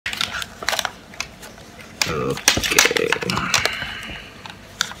Okay.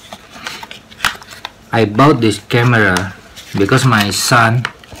 I bought this camera because my son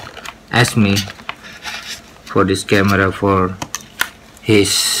asked me for this camera for his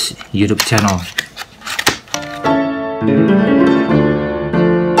YouTube channel.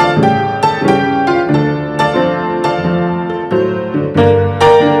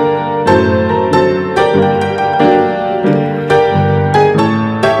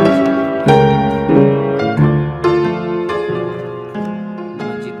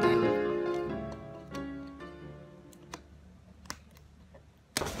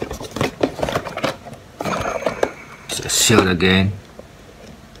 Sealed again,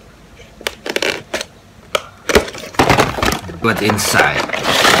 but inside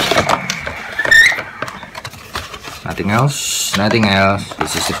nothing else.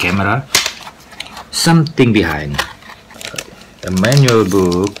 This is the camera. Something behind, a manual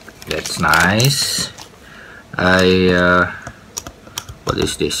book. That's nice. What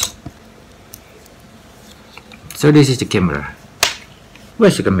is this? So this is the camera.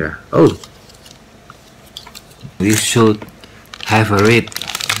 Where's the camera? Oh, we should have a read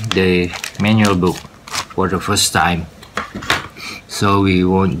the manual book for the first time, so we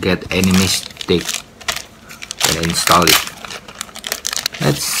won't get any mistake when install it.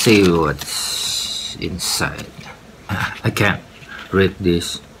 Let's see what's inside. I can't read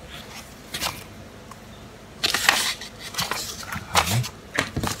this.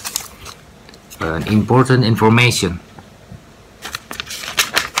 Important information.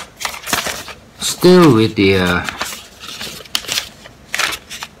 Still with the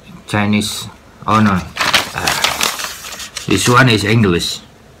Chinese. Oh no, this one is English.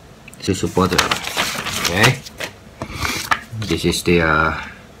 This is supported. Okay, this is the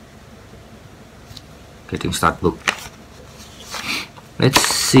getting start book. Let's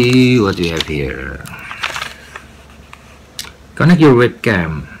see what we have here. Connect your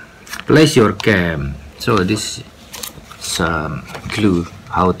webcam. Place your cam. So this is some clue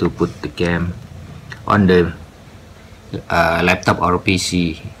how to put the cam on the laptop or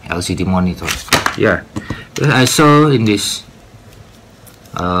PC LCD monitor. Yeah, I saw in this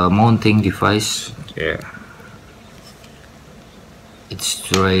mounting device. Yeah, it's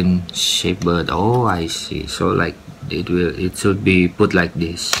train shape, but oh, I see. So like it should be put like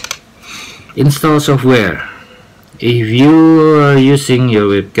this. Install software. If you are using your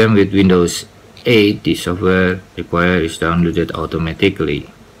webcam with Windows 8, the software required is downloaded automatically.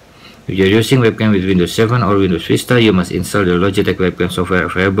 If you're using webcam with Windows 7 or Windows Vista, you must install the Logitech webcam software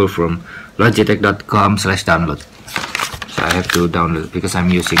available from logitech.com/download. So I have to download because I'm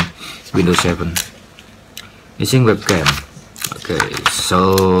using Windows 7. Using webcam. Okay,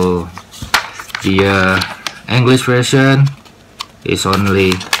 so the English version is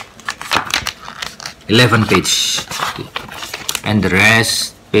only 11 page, and the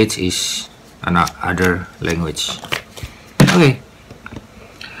rest page is another language. Okay,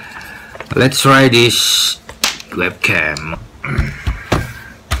 let's try this webcam.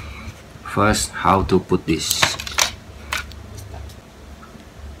 First, how to put this.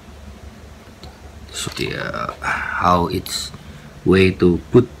 So the how it's way to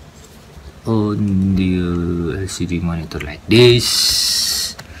put on the LCD monitor like this.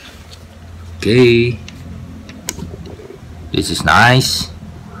 Okay, this is nice,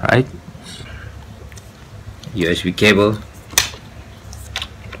 right? USB cable,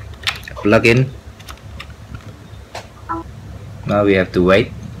 plug in. Now we have to wait.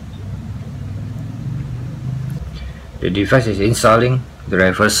 The device is installing the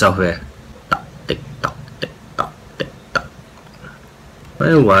driver software. Tock, tick, tock, tick, tock, tick, tock. For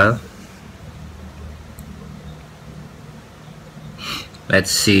a while,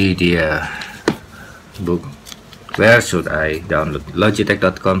 let's see the book. Where should I download?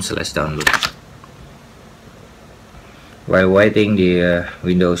 Logitech.com/download. While waiting the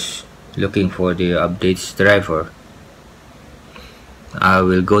Windows looking for the updates driver, I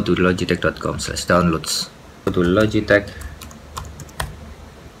will go to logitech.com/downloads. Go to Logitech.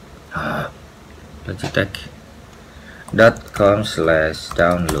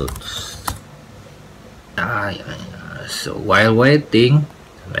 Logitech.com/downloads. So while waiting,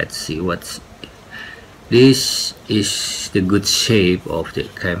 let's see what's this. Is the good shape of the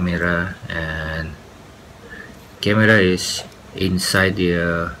camera, and camera is inside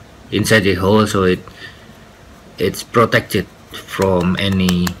the hole, so it's protected from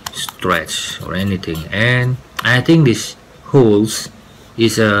any stretch or anything. And I think this holes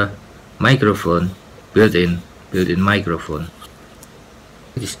is a microphone, built-in microphone.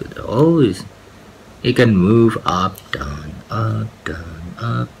 It is good. Oh, it can move up, down, up, down,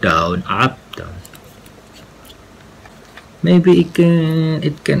 up, down, up, down. Maybe it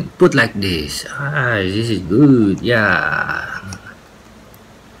can put like this. This is good. Yeah,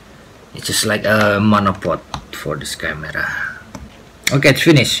 it's just like a monopod for this camera. Okay, it's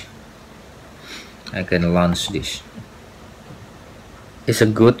finished. I can launch this.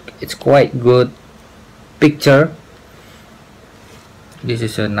 It's quite good picture. This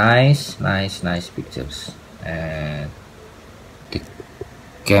is a nice pictures, and the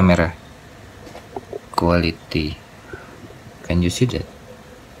camera quality. Can you see that?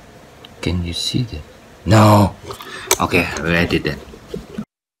 Can you see that? No. Okay, we'll edit that.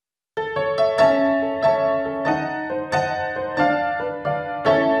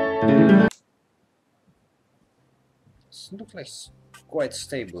 It looks like quite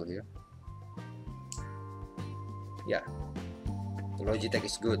stable here. Yeah, the Logitech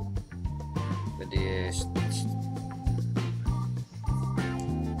is good, but this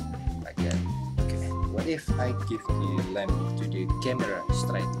like that. Okay, what if I give the lamp to the camera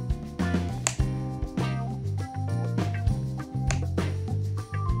straight?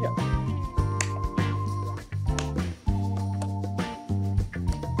 Yeah.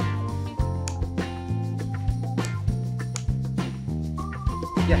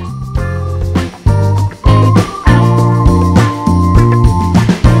 Yeah.